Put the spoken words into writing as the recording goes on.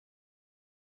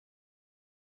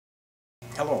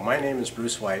Hello, my name is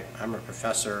Bruce White. I'm a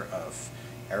professor of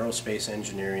aerospace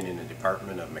engineering in the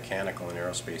Department of Mechanical and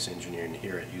Aerospace Engineering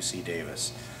here at UC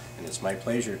Davis. And it's my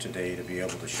pleasure today to be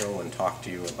able to show and talk to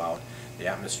you about the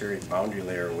atmospheric boundary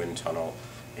layer wind tunnel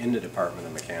in the Department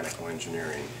of Mechanical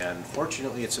Engineering. And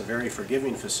fortunately, it's a very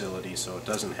forgiving facility, so it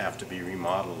doesn't have to be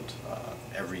remodeled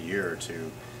every year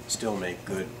to still make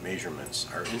good measurements.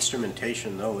 Our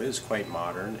instrumentation, though, is quite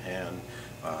modern, and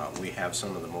we have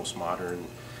some of the most modern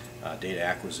data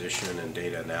acquisition and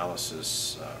data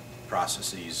analysis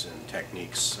processes and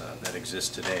techniques that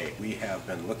exist today. We have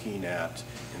been looking at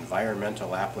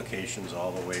environmental applications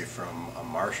all the way from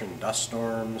Martian dust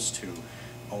storms to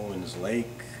Owens Lake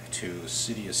to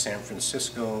city of San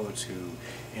Francisco to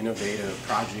innovative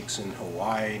projects in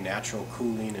Hawaii, natural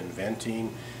cooling and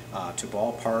venting, to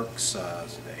ballparks,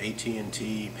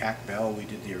 AT&T, Pac Bell. We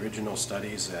did the original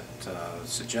studies that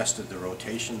suggested the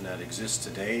rotation that exists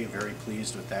today. Very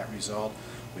pleased with that result.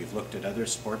 We've looked at other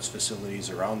sports facilities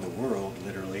around the world,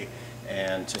 literally,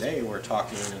 and today we're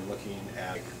talking and looking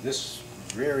at this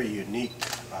very unique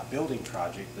building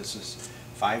project. This is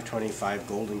 525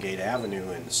 Golden Gate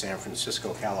Avenue in San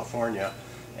Francisco, California,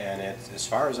 and it, as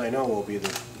far as I know, will be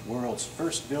the world's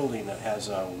first building that has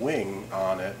a wing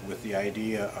on it with the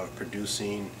idea of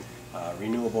producing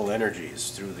renewable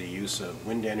energies through the use of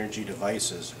wind energy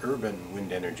devices, urban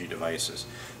wind energy devices.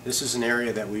 This is an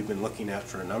area that we've been looking at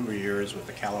for a number of years with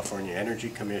the California Energy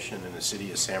Commission and the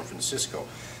city of San Francisco,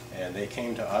 and they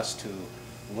came to us to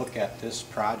look at this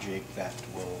project that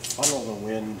will funnel the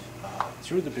wind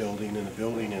through the building, and the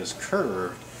building is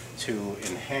curved to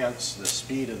enhance the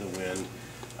speed of the wind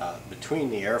between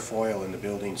the airfoil and the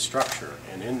building structure.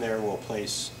 And in there we'll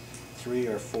place 3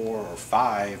 or 4 or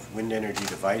 5 wind energy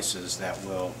devices that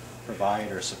will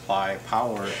provide or supply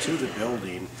power to the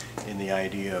building in the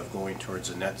idea of going towards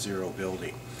a net zero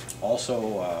building.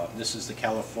 Also, this is the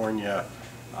California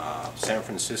San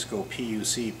Francisco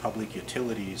PUC Public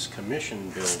Utilities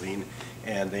Commission building,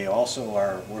 and they also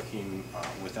are working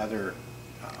with other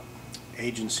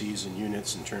agencies and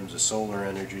units in terms of solar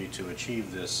energy to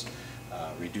achieve this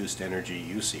reduced energy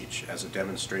usage as a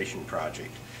demonstration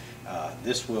project.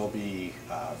 This will be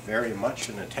very much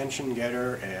an attention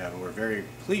getter, and we're very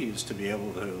pleased to be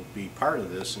able to be part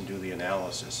of this and do the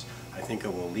analysis. I think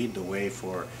it will lead the way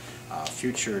for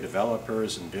future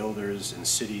developers and builders in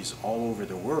cities all over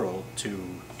the world to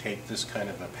take this kind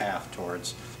of a path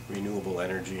towards renewable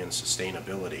energy and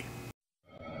sustainability.